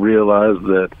to realize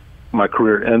that my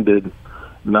career ended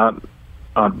not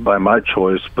by my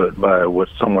choice, but by what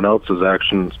someone else's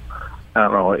actions, I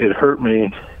don't know, it hurt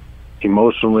me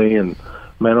emotionally and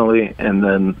mentally. And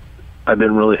then I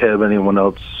didn't really have anyone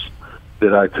else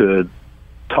that I could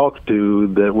talk to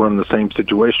that were in the same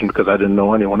situation because I didn't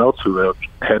know anyone else who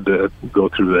had to go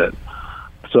through that.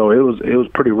 So it was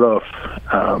pretty rough.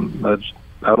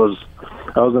 I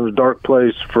was in a dark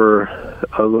place for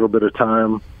a little bit of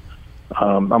time.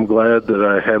 I'm glad that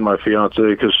I had my fiance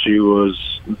because she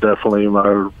was definitely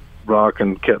my rock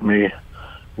and kept me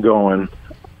going.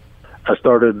 I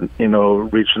started,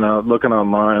 reaching out, looking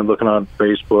online, looking on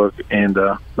Facebook, and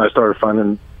I started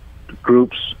finding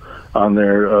groups on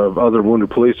there of other wounded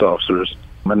police officers.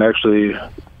 And actually,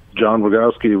 John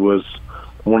Rogowski was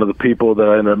one of the people that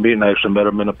I ended up meeting. I actually met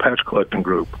him in a patch collecting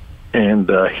group. And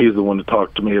he's the one to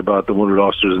talk to me about the Wounded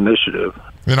Officers Initiative.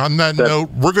 And on that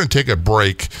note, we're going to take a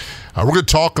break. We're going to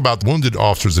talk about the Wounded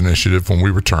Officers Initiative when we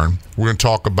return. We're going to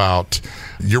talk about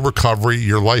your recovery,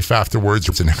 your life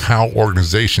afterwards, and how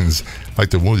organizations like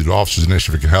the Wounded Officers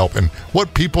Initiative can help, and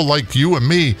what people like you and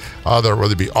me, whether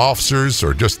it be officers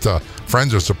or just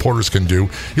friends or supporters, can do.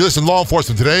 You listen to Law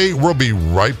Enforcement Today. We'll be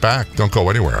right back. Don't go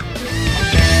anywhere.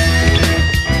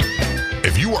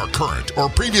 If you are current or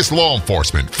previous law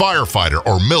enforcement, firefighter,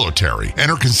 or military and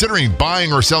are considering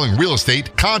buying or selling real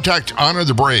estate, contact Honor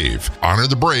the Brave. Honor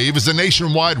the Brave is a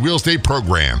nationwide real estate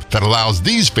program that allows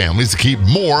these families to keep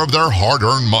more of their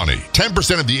hard-earned money.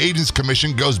 10% of the agent's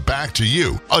commission goes back to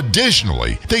you.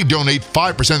 Additionally, they donate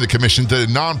 5% of the commission to the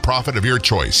nonprofit of your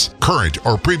choice. Current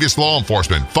or previous law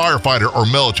enforcement, firefighter, or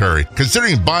military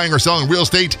considering buying or selling real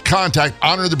estate, contact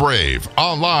Honor the Brave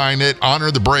online at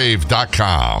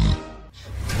honorthebrave.com.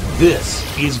 This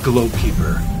is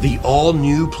Globekeeper, the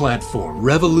all-new platform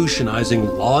revolutionizing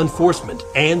law enforcement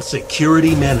and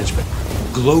security management.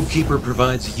 Globekeeper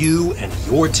provides you and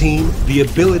your team the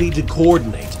ability to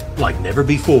coordinate like never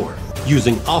before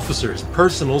using officers'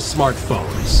 personal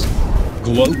smartphones.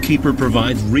 Globekeeper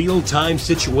provides real-time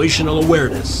situational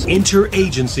awareness,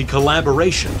 interagency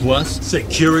collaboration, plus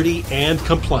security and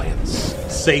compliance.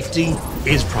 Safety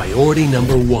is priority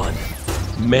number one.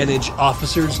 Manage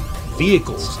officers,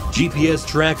 vehicles, GPS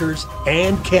trackers,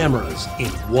 and cameras in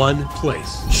one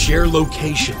place. Share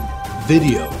location,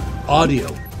 video, audio,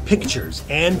 pictures,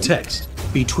 and text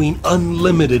between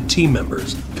unlimited team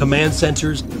members, command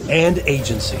centers, and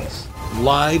agencies.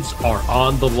 Lives are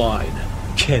on the line.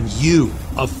 Can you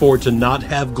afford to not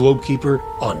have Globekeeper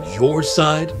on your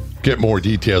side? Get more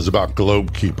details about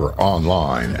Globekeeper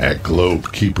online at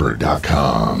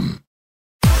globekeeper.com.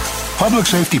 Public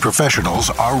safety professionals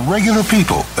are regular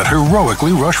people that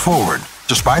heroically rush forward.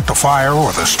 Despite the fire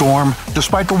or the storm,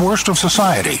 despite the worst of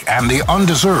society and the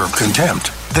undeserved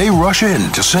contempt, they rush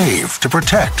in to save, to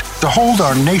protect, to hold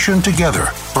our nation together.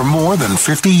 For more than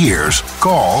 50 years,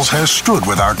 Galls has stood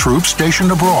with our troops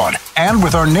stationed abroad and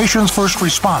with our nation's first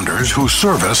responders who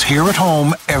serve us here at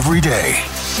home every day.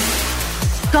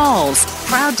 Galls,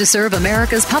 proud to serve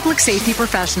America's public safety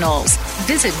professionals.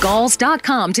 Visit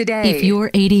Galls.com today. If you're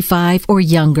 85 or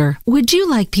younger, would you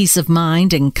like peace of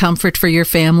mind and comfort for your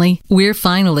family? We're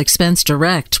Final Expense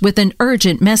Direct with an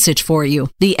urgent message for you.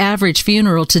 The average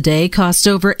funeral today costs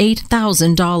over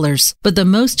 $8,000, but the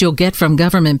most you'll get from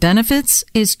government benefits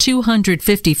is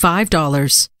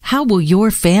 $255. How will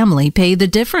your family pay the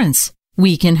difference?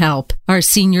 We can help. Our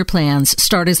senior plans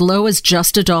start as low as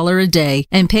just $1 a day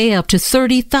and pay up to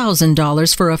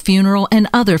 $30,000 for a funeral and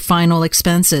other final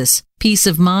expenses. Peace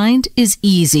of mind is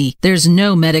easy. There's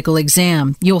no medical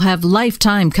exam. You'll have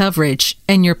lifetime coverage,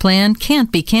 and your plan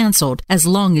can't be canceled as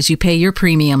long as you pay your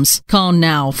premiums. Call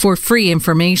now for free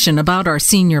information about our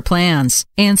senior plans.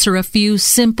 Answer a few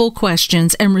simple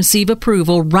questions and receive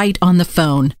approval right on the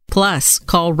phone. Plus,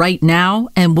 call right now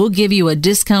and we'll give you a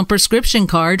discount prescription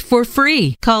card for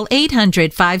free. Call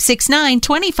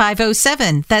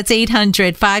 800-569-2507. That's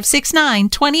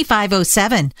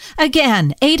 800-569-2507.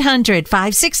 Again,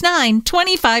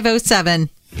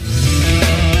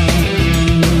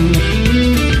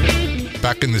 800-569-2507.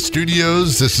 Back in the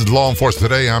studios, this is Law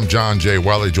Enforcement Today. I'm John J.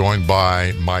 Wiley, joined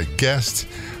by my guest,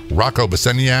 Rocco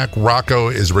Boseniak. Rocco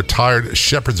is a retired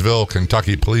Shepherdsville,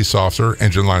 Kentucky police officer,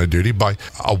 injured in line of duty by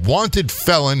a wanted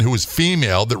felon who was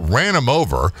female that ran him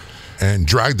over and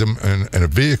dragged him in a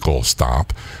vehicle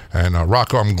stop. And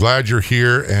Rocco, I'm glad you're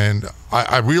here. And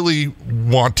I really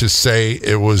want to say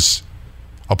it was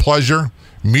a pleasure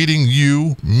meeting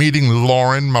you, meeting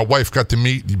Lauren. My wife got to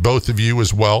meet both of you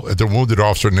as well at the Wounded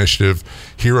Officer Initiative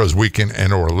Heroes Weekend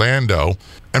in Orlando.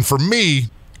 And for me,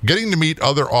 getting to meet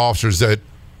other officers that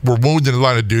were wounded in the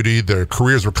line of duty, their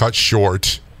careers were cut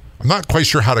short. I'm not quite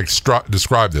sure how to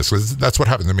describe this, because that's what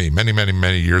happened to me many, many,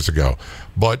 many years ago.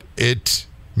 But it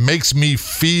makes me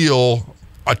feel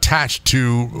attached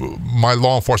to my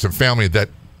law enforcement family that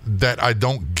I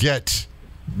don't get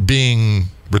being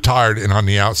retired and on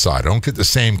the outside. I don't get the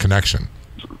same connection.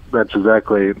 That's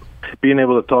exactly. Being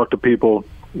able to talk to people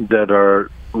that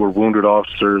were wounded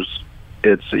officers,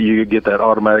 you get that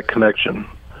automatic connection.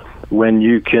 When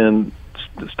you can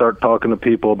start talking to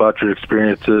people about your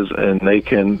experiences and they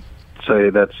can say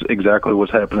that's exactly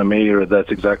what's happened to me or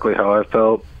that's exactly how I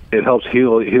felt, it helps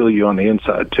heal you on the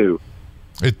inside too.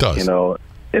 It does. And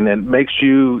it makes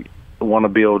you want to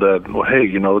be able to, well, hey,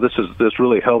 this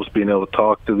really helps being able to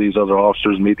talk to these other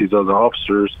officers, meet these other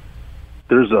officers.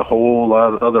 There's a whole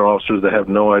lot of other officers that have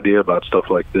no idea about stuff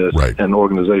like this, right, and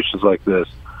organizations like this,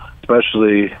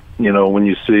 especially, when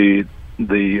you see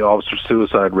the officer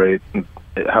suicide rate,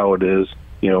 how it is,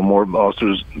 more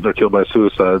officers that are killed by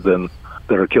suicide than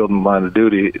that are killed in line of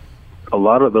duty. A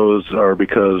lot of those are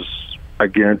because I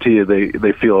guarantee you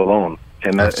they feel alone.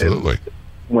 And absolutely.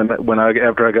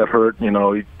 After I got hurt,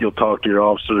 you'll talk to your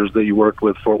officers that you worked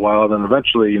with for a while, then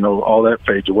eventually, all that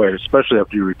fades away, especially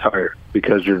after you retire,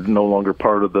 because you're no longer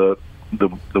part of the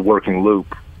working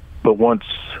loop. But once,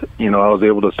 I was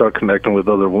able to start connecting with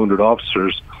other wounded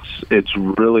officers, it's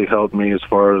really helped me as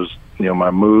far as,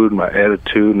 my mood, my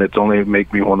attitude, and it's only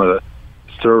make me want to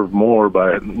serve more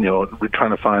by, trying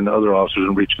to find other officers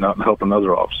and reaching out and helping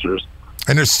other officers.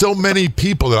 And there's so many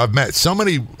people that I've met, so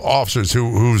many officers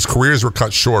whose careers were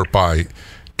cut short by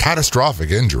catastrophic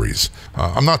injuries.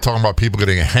 I'm not talking about people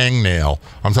getting a hangnail.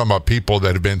 I'm talking about people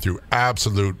that have been through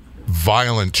absolute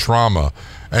violent trauma.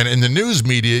 And in the news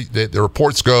media, the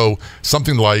reports go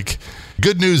something like,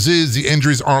 good news is the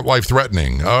injuries aren't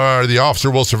life-threatening. The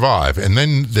officer will survive. And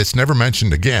then it's never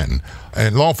mentioned again.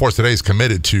 And Law Enforcement Today is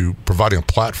committed to providing a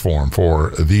platform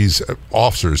for these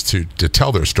officers to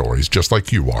tell their stories, just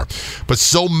like you are. But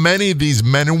so many of these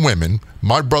men and women,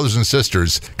 my brothers and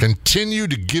sisters, continue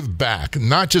to give back,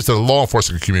 not just to the law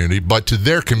enforcement community, but to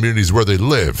their communities where they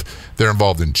live. They're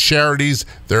involved in charities.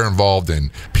 They're involved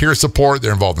in peer support.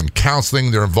 They're involved in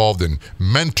counseling. They're involved in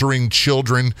mentoring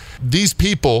children. These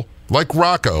people, like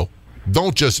Rocco,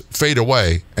 don't just fade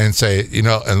away and say,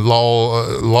 and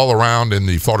lull around in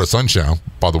the Florida sunshine.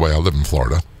 By the way, I live in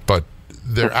Florida, but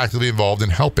they're actively involved in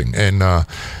helping. And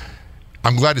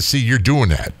I'm glad to see you're doing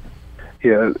that.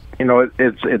 Yeah,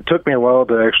 it took me a while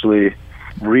to actually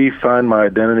re-find my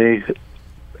identity.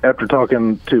 After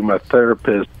talking to my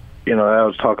therapist, I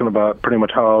was talking about pretty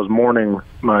much how I was mourning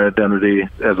my identity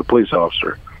as a police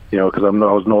officer, because I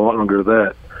was no longer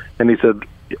that. And he said,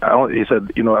 I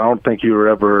don't think you were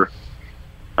ever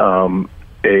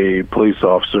a police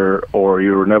officer, or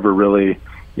you were never really,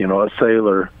 a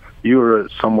sailor. You were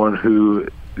someone who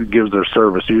gives their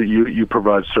service. You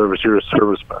provide service. You're a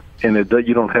serviceman, and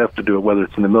you don't have to do it whether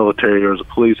it's in the military or as a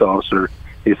police officer.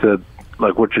 He said,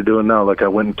 like what you're doing now. Like I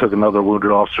went and took another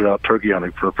wounded officer out turkey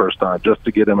hunting for the first time, just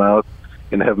to get him out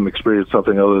and have him experience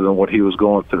something other than what he was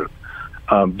going through.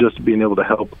 Just being able to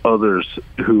help others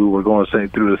who were going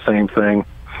through the same thing,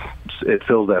 it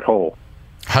fills that hole.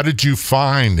 How did you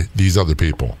find these other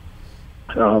people?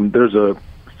 There's a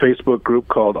Facebook group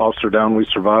called Officer Down We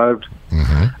Survived.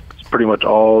 Mm-hmm. It's pretty much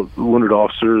all wounded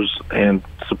officers and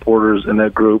supporters in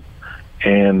that group.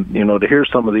 And, to hear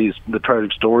some of the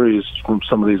tragic stories from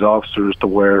some of these officers to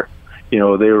where, they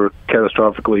were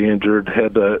catastrophically injured,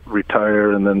 had to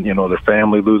retire, and then, their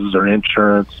family loses their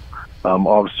insurance.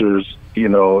 Officers,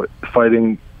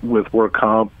 fighting with work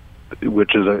comp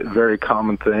which is a very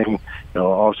common thing.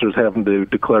 Officers having to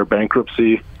declare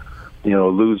bankruptcy,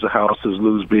 lose houses,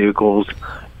 lose vehicles,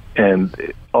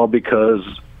 and all because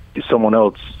someone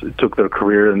else took their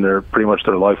career and pretty much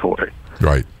their life away.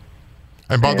 Right.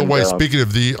 And by the way, speaking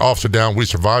of the Officer Down We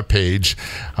Survive page,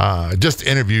 just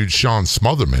interviewed Sean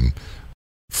Smotherman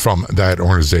from that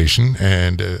organization,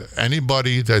 and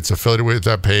anybody that's affiliated with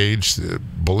that page,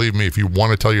 believe me, if you want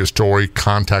to tell your story,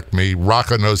 contact me.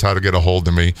 Rocco knows how to get a hold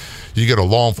of me. You go to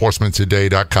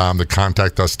lawenforcementtoday.com, the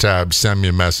Contact Us tab, send me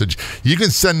a message. You can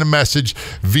send a message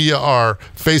via our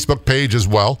Facebook page as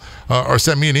well, or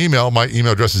send me an email. My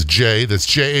email address is that's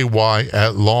JAY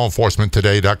at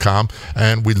lawenforcementtoday.com,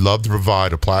 and we'd love to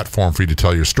provide a platform for you to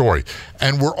tell your story.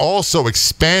 And we're also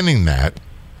expanding that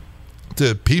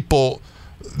to people,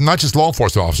 not just law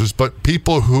enforcement officers, but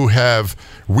people who have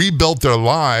rebuilt their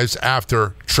lives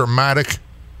after traumatic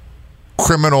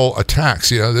criminal attacks.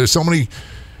 There's so many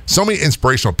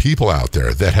inspirational people out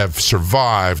there that have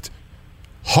survived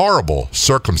horrible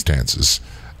circumstances,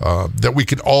 that we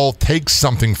could all take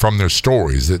something from their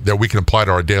stories that we can apply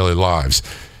to our daily lives.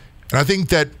 And I think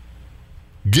that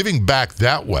giving back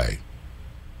that way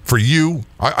for you,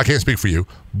 I can't speak for you,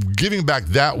 giving back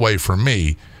that way for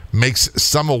me makes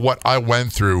some of what I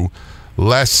went through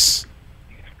less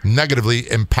negatively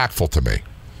impactful to me.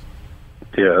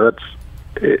 Yeah,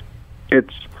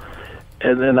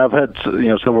 and then I've had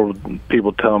several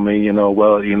people tell me,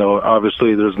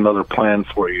 obviously there's another plan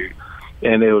for you,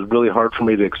 and it was really hard for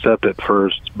me to accept at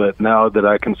first. But now that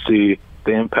I can see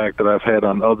the impact that I've had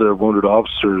on other wounded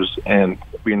officers and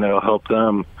help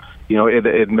them,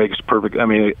 it makes perfect. I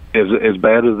mean, as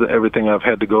bad as everything I've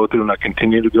had to go through and I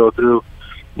continue to go through,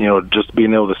 just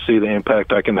being able to see the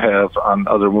impact I can have on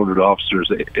other wounded officers,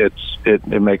 it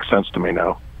makes sense to me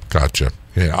now. Gotcha.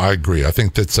 Yeah, I agree. I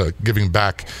think that's giving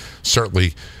back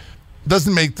certainly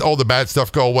doesn't make all the bad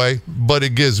stuff go away, but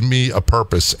it gives me a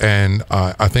purpose, and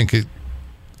I think it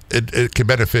can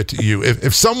benefit you.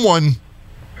 If someone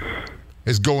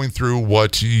is going through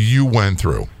what you went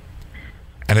through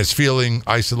and is feeling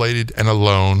isolated and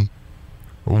alone,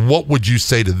 what would you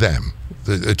say to them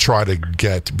to try to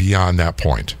get beyond that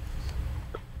point?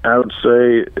 I would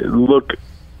say look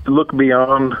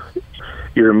beyond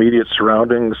your immediate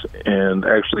surroundings and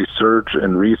actually search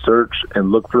and research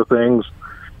and look for things.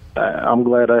 I'm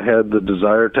glad I had the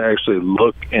desire to actually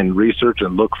look and research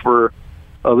and look for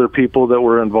other people that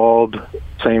were involved,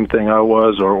 same thing I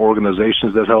was, or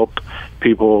organizations that helped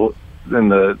people in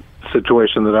the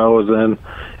situation that I was in.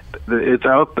 It's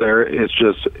out there. It's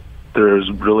just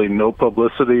there's really no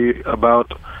publicity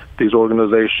about these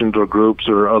organizations or groups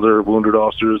or other wounded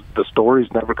officers. The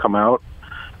stories never come out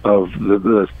of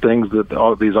the things that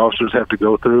all these officers have to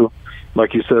go through.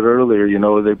 Like you said earlier,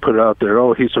 they put it out there,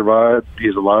 oh, he survived,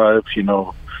 he's alive,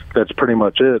 that's pretty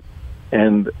much it.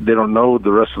 And they don't know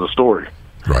the rest of the story.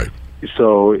 Right.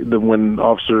 So when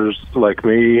officers like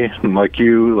me and like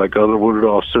you, like other wounded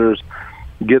officers,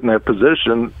 get in that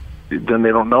position, then they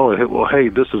don't know it. Well, hey,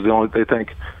 they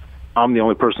think I'm the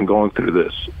only person going through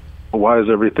this. Why is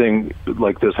everything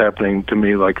like this happening to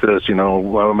me like this?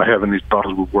 Why am I having these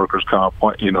problems with workers' comp?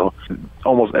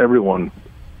 Almost everyone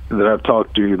that I've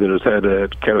talked to that has had a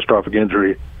catastrophic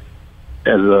injury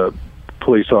as a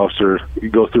police officer, you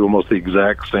go through almost the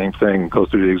exact same thing, go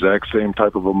through the exact same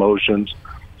type of emotions,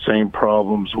 same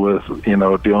problems with,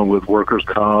 dealing with workers'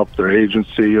 comp, their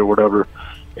agency or whatever.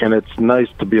 And it's nice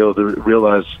to be able to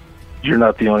realize you're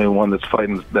not the only one that's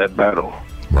fighting that battle.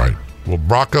 Right. Well,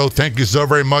 Rocco, thank you so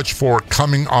very much for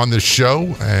coming on the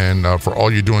show and for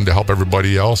all you're doing to help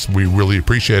everybody else. We really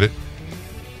appreciate it.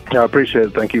 Yeah, I appreciate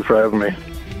it. Thank you for having me.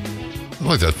 I'd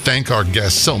like to thank our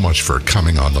guests so much for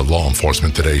coming on the Law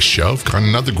Enforcement Today show. We've got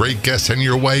another great guest heading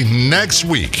your way next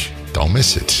week. Don't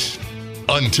miss it.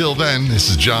 Until then, this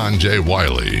is John J.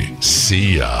 Wiley.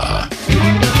 See ya.